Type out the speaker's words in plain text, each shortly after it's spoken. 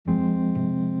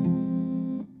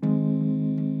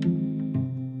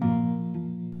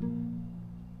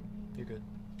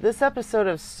This episode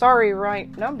of Sorry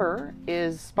Right Number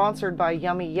is sponsored by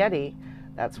Yummy Yeti.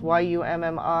 That's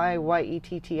YUMMIYETTI.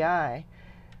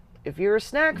 If you're a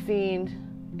snack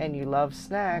fiend and you love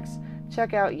snacks,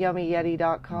 check out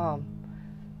yummyyeti.com.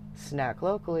 Snack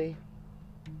locally.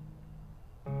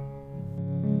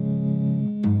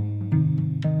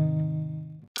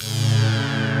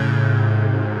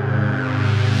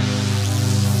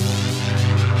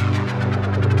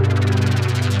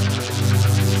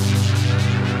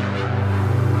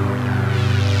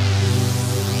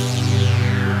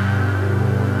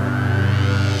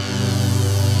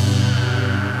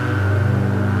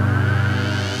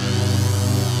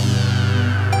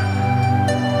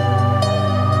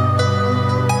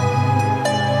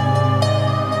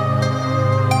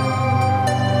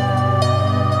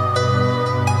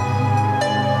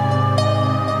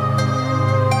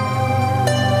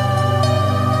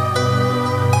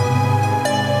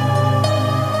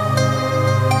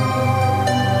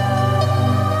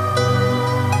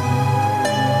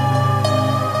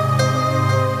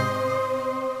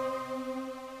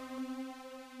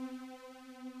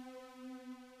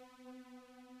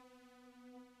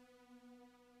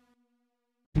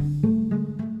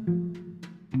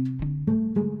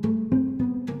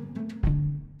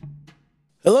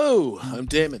 Hello, I'm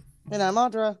Damon. And I'm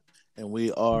Audra. And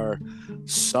we are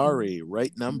Sorry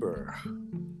Right Number.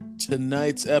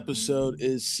 Tonight's episode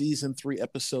is Season 3,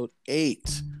 Episode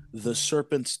 8, The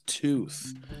Serpent's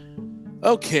Tooth.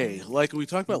 Okay, like we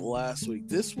talked about last week,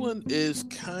 this one is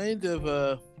kind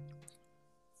of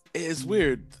it's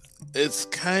weird.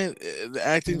 The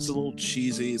acting's a little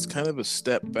cheesy. It's kind of a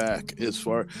step back as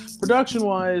far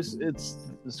production-wise.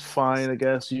 It's fine, I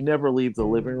guess. You never leave the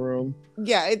living room.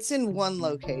 Yeah, it's in one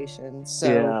location.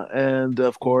 So yeah, and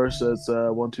of course it's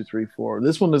 1, 2, 3, 4.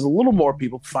 This one is a little more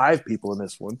people, 5 people in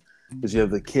this one, because you have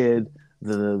the kid,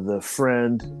 the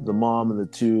friend, the mom, and the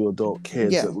 2 adult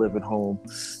kids that live at home.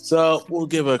 So we'll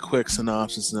give a quick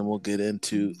synopsis and then we'll get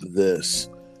into this.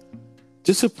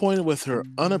 Disappointed with her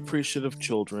unappreciative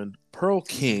children, Pearl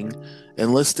King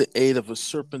enlists the aid of a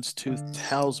serpent's tooth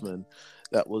talisman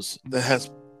that has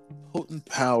potent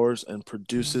powers and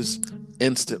produces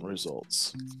instant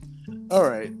results. All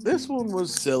right, this one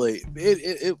was silly.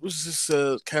 It was just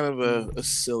kind of a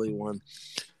silly one.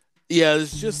 Yeah,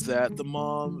 it's just that the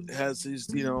mom has these,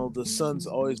 the son's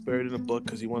always buried in a book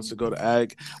because he wants to go to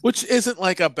ag, which isn't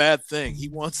like a bad thing.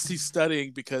 He's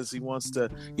studying because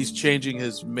he's changing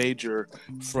his major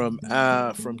from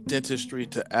dentistry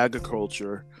to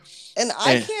agriculture. And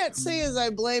I can't say as I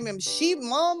blame him.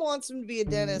 Mom wants him to be a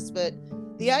dentist, but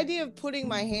the idea of putting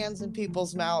my hands in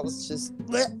people's mouths just...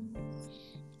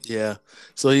 Yeah,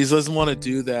 so he doesn't want to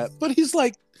do that, but he's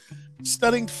like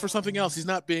studying for something else. He's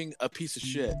not being a piece of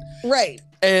shit. Right.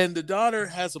 And the daughter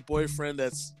has a boyfriend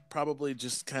that's probably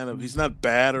just kind of, he's not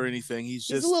bad or anything. He's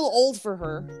a little old for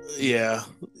her. Yeah.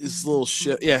 He's a little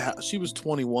shit. Yeah. She was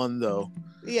 21 though.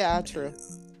 Yeah, true.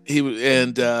 He was,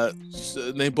 and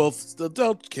they both, the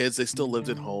adult kids, they still lived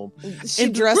at home. She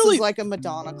dresses like a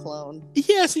Madonna clone.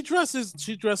 Yeah, she dressed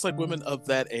like women of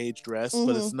that age dress,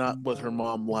 but it's not what her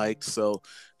mom liked. So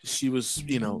she was,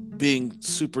 being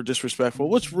super disrespectful,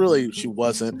 which really she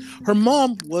wasn't. Her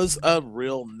mom was a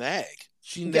real nag.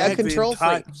 She nagged control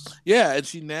freak. Yeah, and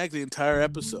she nagged the entire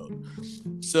episode.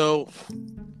 So,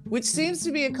 which seems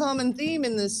to be a common theme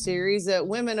in this series, that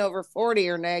women over 40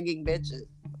 are nagging bitches.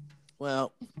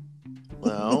 Well.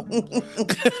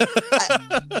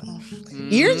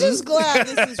 You're just glad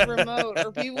this is remote,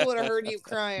 or people would have heard you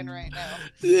crying right now.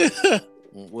 Yeah.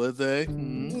 Would they?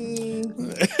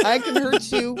 I can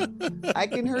hurt you. I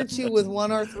can hurt you with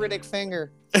one arthritic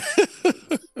finger.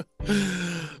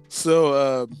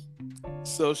 So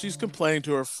she's complaining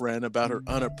to her friend about her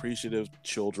unappreciative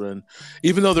children,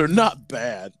 even though they're not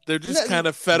bad. They're just kind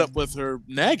of fed up with her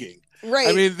nagging. Right.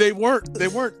 I mean, they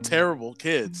weren't terrible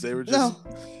kids. They were just. No.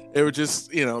 They were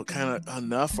just, kind of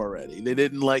enough already. They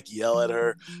didn't yell at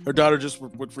her. Her daughter just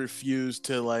would refuse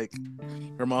to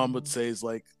her mom would say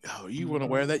 "Oh, you want to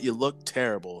wear that? You look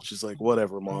terrible." She's like,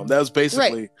 "Whatever, mom." That was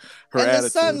basically her attitude. And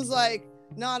the son's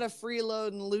not a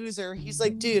freeloading loser. He's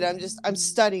like, "Dude, I'm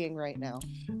studying right now."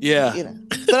 Yeah.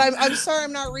 But I'm sorry,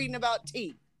 I'm not reading about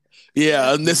tea.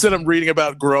 Yeah, and they said I'm reading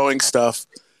about growing stuff.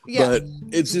 Yeah. But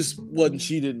it's just what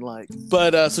she didn't like.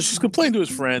 But so she's complaining to her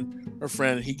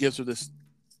friend, and he gives her this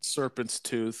serpent's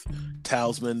tooth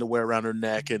talisman to wear around her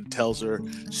neck and tells her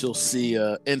she'll see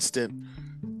instant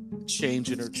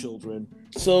change in her children.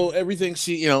 So everything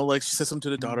she she says something to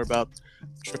the daughter about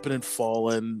tripping and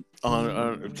falling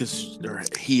on because her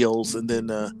heels, and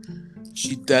then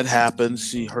that happens.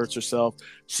 She hurts herself.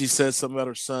 She says something about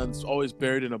her son's always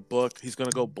buried in a book. He's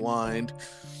gonna go blind.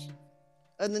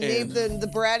 And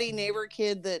the bratty neighbor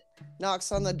kid that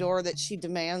knocks on the door, that she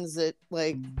demands that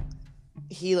like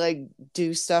he like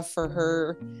do stuff for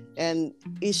her, and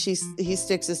he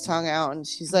sticks his tongue out, and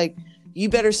she's like, "You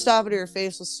better stop it, or your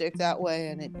face will stick that way,"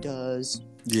 and it does.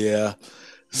 Yeah.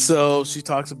 So she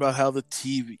talks about how the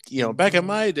TV, back in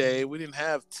my day, we didn't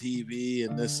have TV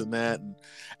and this and that. And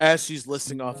as she's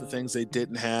listing off the things they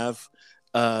didn't have,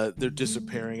 they're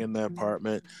disappearing in the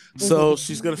apartment. So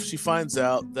she finds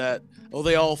out that,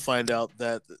 they all find out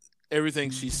that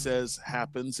everything she says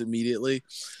happens immediately.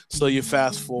 So you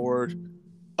fast forward.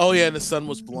 Oh yeah, and the son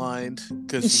was blind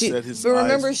because she said his. But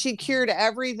remember, she cured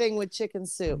everything with chicken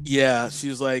soup. Yeah, she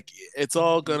was like,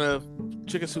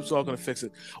 chicken soup's all gonna fix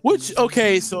it. Which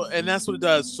and that's what it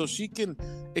does. So she can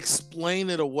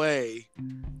explain it away,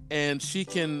 and she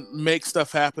can make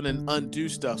stuff happen and undo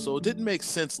stuff. So it didn't make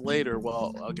sense later.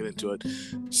 Well, I'll get into it.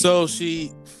 So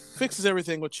she fixes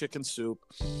everything with chicken soup.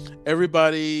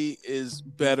 Everybody is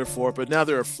better for it, but now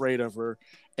they're afraid of her,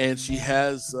 and she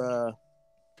has.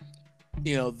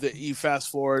 You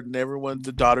fast forward and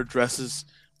the daughter dresses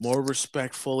more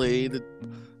respectfully.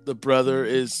 The brother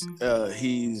is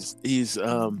he's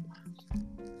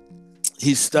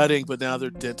studying, but now they're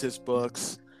dentist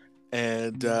books,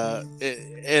 and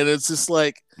it's just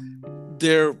like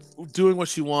they're doing what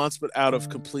she wants, but out of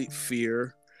complete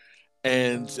fear.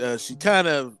 And she kind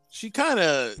of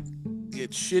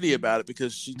gets shitty about it,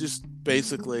 because she just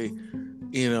basically,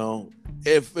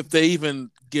 if they even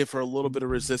give her a little bit of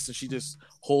resistance, she just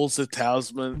holds the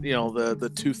talisman,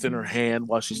 the tooth in her hand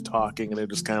while she's talking, and they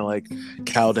just kind of like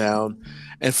cow down.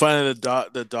 And finally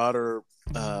the daughter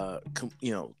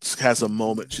has a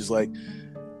moment. She's like,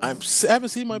 I haven't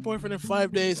seen my boyfriend in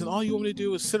 5 days, and all you want me to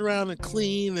do is sit around and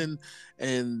clean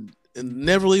and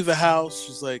never leave the house.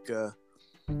 She's like,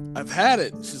 I've had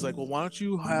it. She's like, well, why don't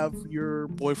you have your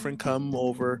boyfriend come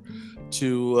over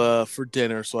for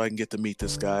dinner so I can get to meet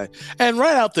this guy? And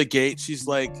right out the gate, she's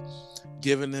like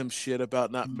giving him shit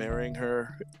about not marrying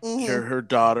her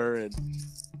daughter, and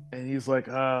he's like,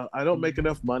 I don't make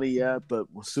enough money yet, but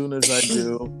as soon as I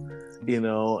do,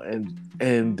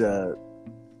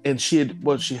 and she had,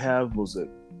 what she had was it?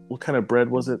 What kind of bread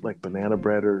was it? Like banana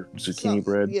bread or zucchini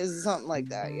bread? Yeah, something like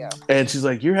that. Yeah. And she's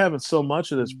like, "You're having so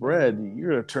much of this bread,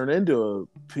 you're gonna turn into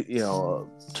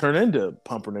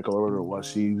pumpernickel or whatever it was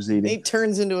she was eating." And he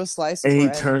turns into a slice. And he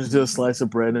turns into a slice of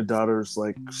bread, and daughter's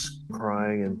like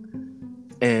crying,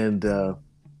 and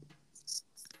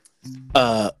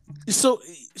so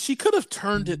she could have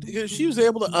turned it. She was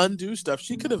able to undo stuff.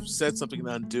 She could have said something and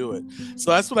undo it.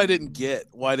 So that's what I didn't get.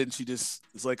 Why didn't she just?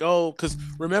 It's like, because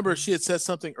remember, she had said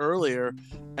something earlier,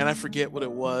 and I forget what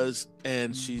it was.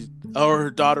 And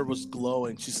her daughter was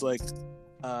glowing. She's like,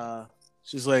 a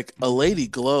lady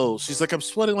glows. She's like, I'm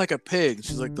sweating like a pig.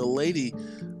 She's like, a lady.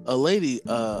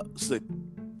 She's like,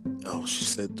 she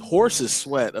said, horses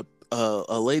sweat.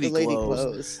 A lady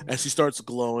glows, and she starts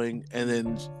glowing, and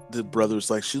then the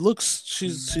brother's like,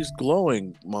 she's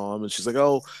glowing, Mom, and she's like,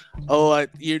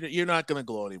 you're not gonna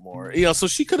glow anymore, so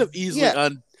she could have easily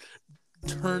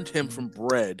turned him from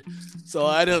bread. So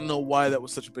I don't know why that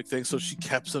was such a big thing. So she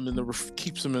keeps him in the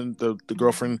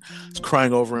girlfriend is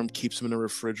crying over him, keeps him in a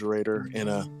refrigerator in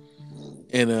a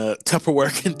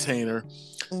Tupperware container,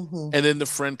 and then the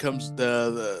friend comes,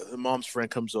 the mom's friend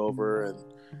comes over and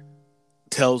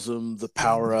tells him the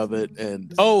power of it. And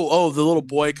the little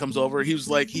boy comes over. He was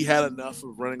like, he had enough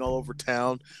of running all over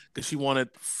town because she wanted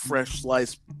fresh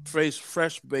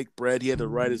baked bread. He had to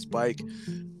ride his bike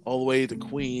all the way to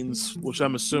Queens, which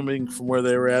I'm assuming from where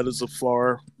they were at is it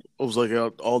was like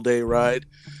an all-day ride.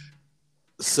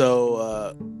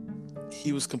 So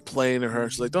he was complaining to her.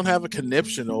 She's like, don't have a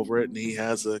conniption over it. And he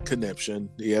has a conniption.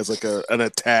 He has like an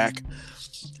attack.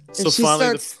 And so she finally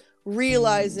starts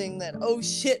realizing that, oh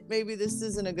shit, maybe this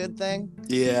isn't a good thing.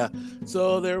 Yeah.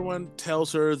 So everyone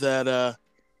tells her that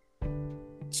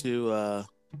you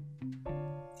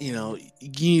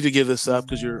need to give this up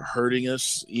because you're hurting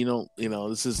us.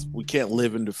 We can't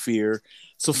live into fear.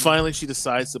 So finally she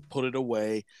decides to put it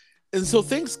away. And so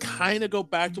things kind of go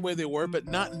back to where they were, but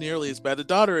not nearly as bad. The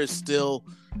daughter is still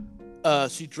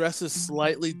she dresses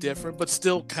slightly different, but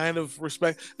still kind of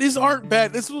respect. These aren't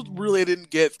bad. This was really I didn't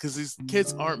get, because these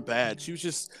kids aren't bad. She was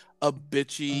just a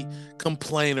bitchy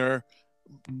complainer.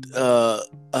 What's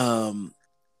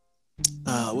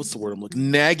the word I'm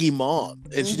looking? Naggy mom,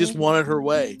 and she just wanted her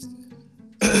way.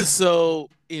 So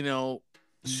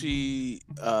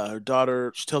her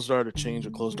daughter, she tells her daughter to change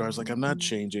her clothes. Daughter's like, I'm not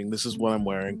changing. This is what I'm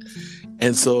wearing.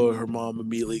 And so her mom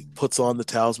immediately puts on the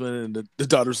talisman, and the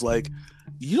daughter's like,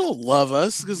 you don't love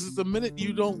us, because the minute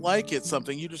you don't like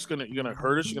something, you're gonna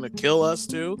hurt us. You're gonna kill us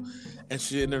too. And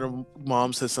then her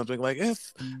mom says something like,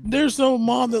 if there's no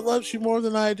mom that loves you more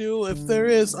than I do, if there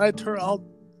is, I'll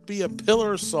be a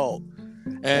pillar of salt.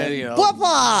 And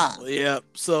Papa! Yeah.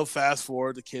 So fast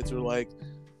forward, the kids are like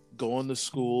going to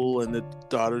school, and the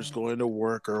daughter's going to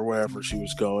work or wherever she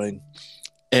was going.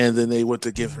 And then they went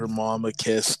to give her mom a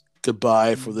kiss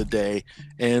goodbye for the day,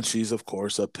 and she's of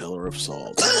course a pillar of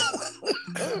salt.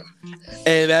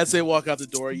 And as they walk out the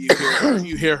door, you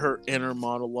hear her inner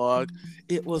monologue.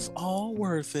 It was all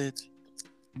worth it.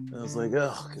 And I was like,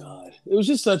 oh god, it was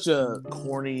just such a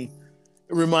corny.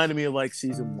 It reminded me of like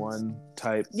season 1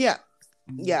 type. Yeah.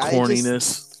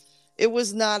 Corniness. It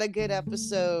was not a good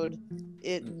episode.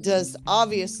 It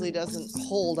obviously doesn't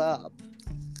hold up.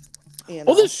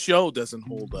 Well, this show doesn't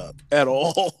hold up at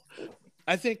all.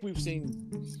 I think we've seen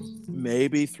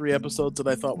maybe 3 episodes that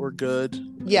I thought were good.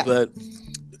 Yeah.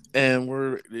 And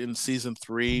we're in season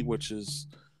 3, which is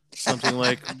something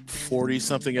like 40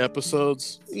 something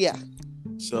episodes. Yeah.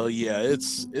 So yeah,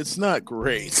 it's not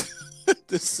great.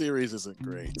 This series isn't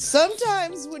great.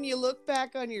 Sometimes when you look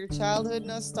back on your childhood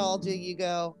nostalgia, you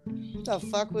go, what the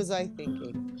fuck was I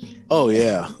thinking? Oh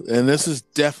yeah. And this is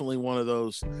definitely one of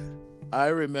those. I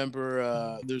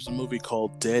remember there's a movie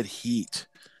called Dead Heat.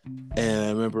 And I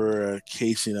remember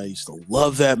Casey and I used to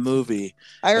love that movie.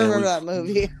 I remember that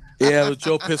movie. Yeah, with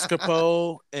Joe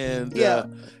Piscopo, and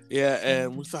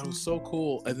and we thought it was so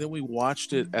cool. And then we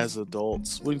watched it as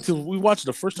adults. We watched it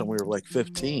the first time we were like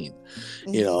 15,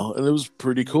 and it was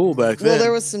pretty cool back then. Well,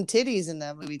 there was some titties in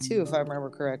that movie too, if I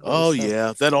remember correctly. Oh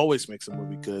yeah, that always makes a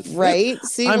movie good, right?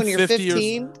 See, when you're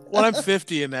 15, when I'm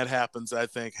 50 and that happens, I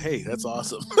think, hey, that's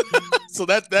awesome. So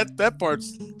that part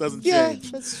doesn't change.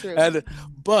 Yeah, that's true.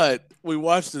 But we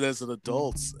watched it as an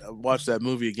adult. Watched that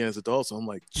movie again as adults. And I'm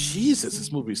like, Jesus,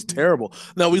 this movie's terrible.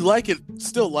 Now we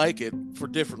still like it for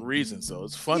different reasons. So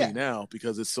it's funny now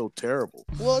because it's so terrible.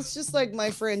 Well, it's just like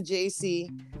my friend JC.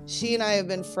 She and I have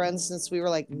been friends since we were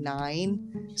like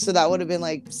 9. So that would have been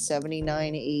like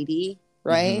 79, 80,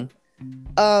 right?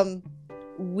 Mm-hmm.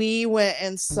 We went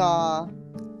and saw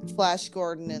Flash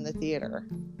Gordon in the theater.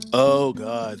 Oh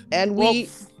God. And we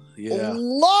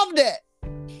loved it.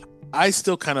 I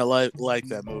still kind of like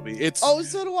that movie. So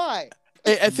do I.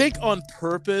 I think on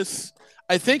purpose.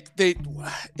 I think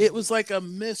it was like a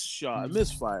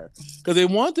misfire, because they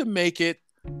wanted to make it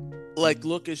like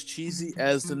look as cheesy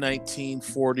as the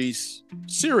 1940s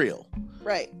Serial,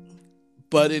 right?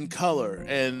 But in color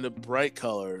and the bright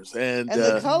colors, and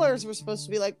the colors were supposed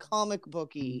to be like comic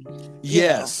booky.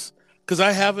 Yes, because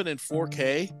I have it in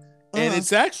 4K. And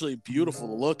it's actually beautiful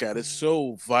to look at. It's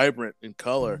so vibrant in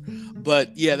color.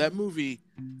 But yeah, that movie,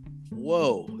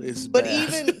 is But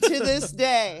bad. even to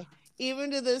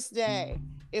this day,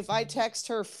 if I text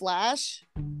her Flash,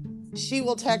 she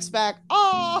will text back,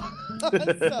 oh!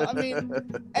 So, I mean,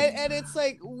 and it's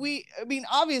like,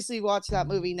 obviously you watch that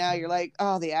movie now, you're like,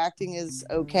 oh, the acting is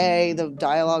okay. The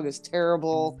dialogue is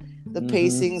terrible. The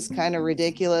pacing's kind of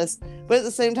ridiculous. But at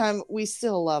the same time, we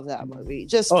still love that movie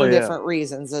just for different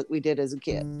reasons that we did as a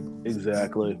kid.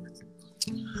 Exactly.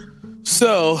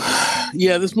 So,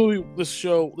 yeah, this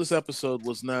episode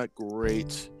was not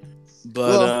great.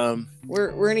 But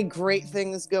were any great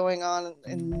things going on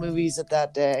in movies at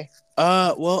that day?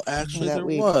 Well, actually there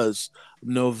was.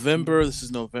 This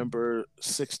is November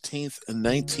 16th,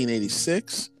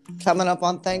 1986. Coming up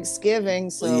on Thanksgiving,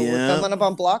 so we're coming up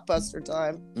on blockbuster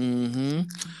time.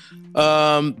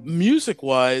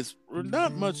 Music-wise, we're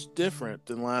not much different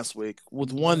than last week,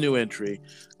 with one new entry.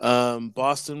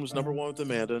 Boston was number 1 with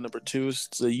Amanda. Number 2 is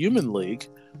the Human League.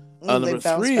 Number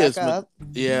 3 is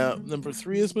number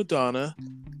 3 is Madonna,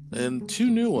 and 2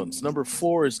 new ones. Number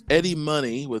 4 is Eddie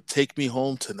Money with "Take Me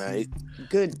Home Tonight."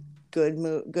 Good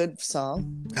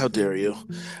song. How dare you?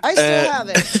 I still have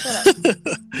it. Shut up.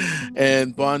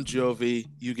 And Bon Jovi,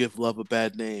 "You Give Love a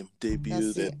Bad Name,"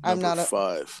 debuted at number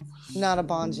 5. Not a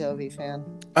Bon Jovi fan.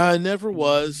 I never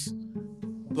was,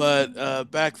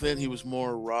 but back then he was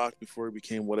more rock before he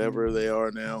became whatever they are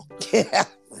now. Yeah.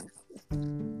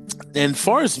 And as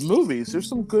far as movies, there's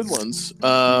some good ones.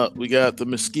 We got The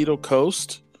Mosquito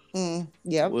Coast.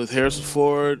 With Harrison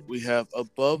Ford. We have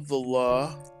Above the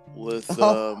Law with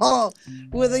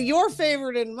with your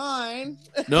favorite in mind.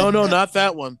 No, not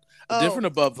that one. A different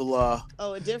Above the Law.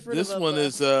 A different. This one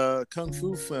is a kung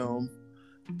fu film.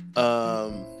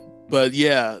 But not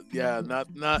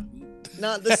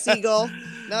the seagull.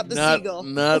 Not the seagull.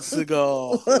 Not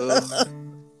Seagull.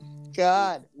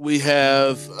 God. We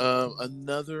have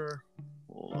another.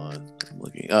 Hold on, I'm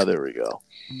looking. Oh, there we go.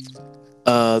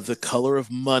 The Color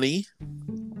of Money.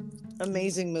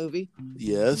 Amazing movie.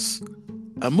 Yes,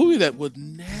 a movie that would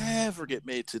never get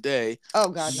made today. Oh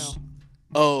God, no.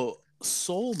 Oh,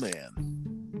 Soul Man.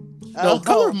 Oh. No,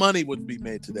 Color of Money wouldn't be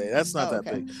made today. That's not that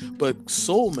big. But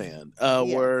Soul Man,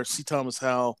 where C. Thomas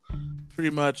Howell pretty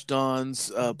much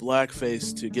dons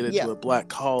blackface to get into a black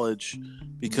college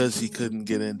because he couldn't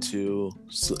get into.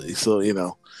 So you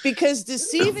know. Because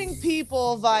deceiving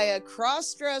people via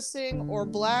cross-dressing or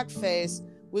blackface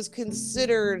was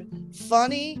considered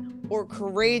funny or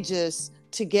courageous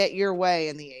to get your way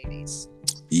in the 80s.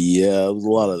 Yeah, a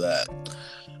lot of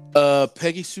that.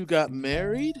 Peggy Sue Got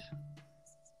Married.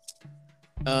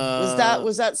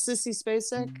 Was that Sissy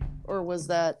Spacek or was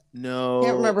that? No,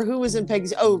 can't remember who was in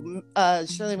Peggy's.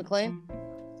 Shirley MacLaine.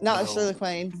 Not Shirley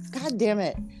MacLaine. God damn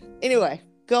it. Anyway,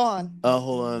 go on.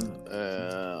 Hold on.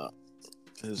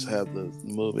 Just have the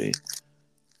movie.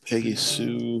 Peggy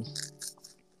Sue.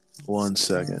 1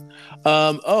 second.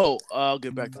 I'll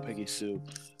get back to Peggy Sue,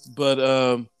 but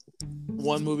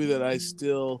one movie that I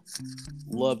still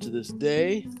love to this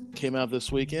day came out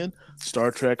this weekend.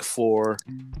 Star Trek IV.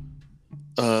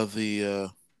 The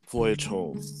Voyage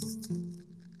Home.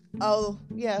 Oh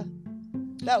yeah,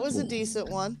 that was a decent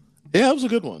one. Yeah, it was a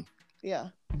good one. Yeah,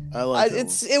 I like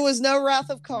it. It was no Wrath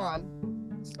of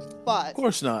Khan, but of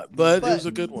course not. But it was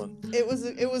a good one. It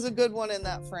was a good one in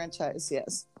that franchise.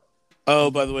 Yes. Oh,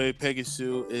 by the way, Peggy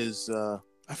Sue is.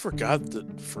 I forgot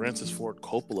that Francis Ford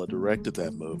Coppola directed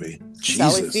that movie.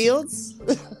 Jesus. Sally Fields.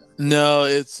 No,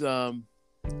 it's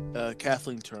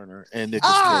Kathleen Turner and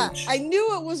Nicolas Cage. I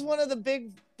knew it was one of the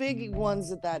big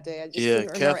ones at that day. I just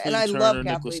couldn't remember. Kathleen and I Turner, love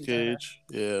Nicolas Kathleen Cage.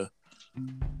 Turner. Yeah.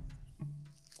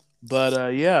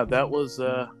 But yeah, that was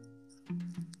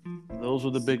those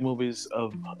were the big movies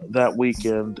of that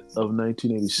weekend of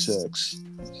 1986.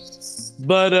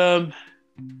 But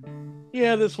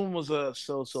yeah, this one was a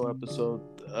so-so episode.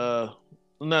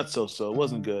 Not so-so. It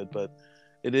wasn't good, but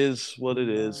it is what it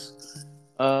is.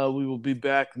 We will be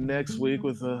back next week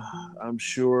with, I'm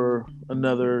sure,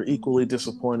 another equally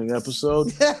disappointing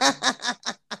episode.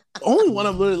 Only one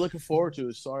I'm really looking forward to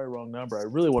is Sorry, Wrong Number. I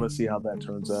really want to see how that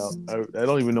turns out. I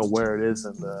don't even know where it is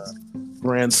in the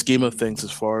grand scheme of things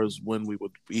as far as when we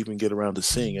would even get around to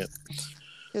seeing it.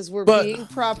 Because we're being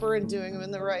proper and doing them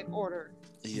in the right order.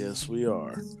 Yes, we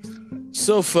are.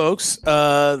 So, folks,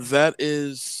 that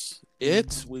is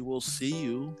it. We will see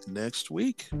you next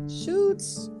week.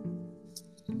 Shoots.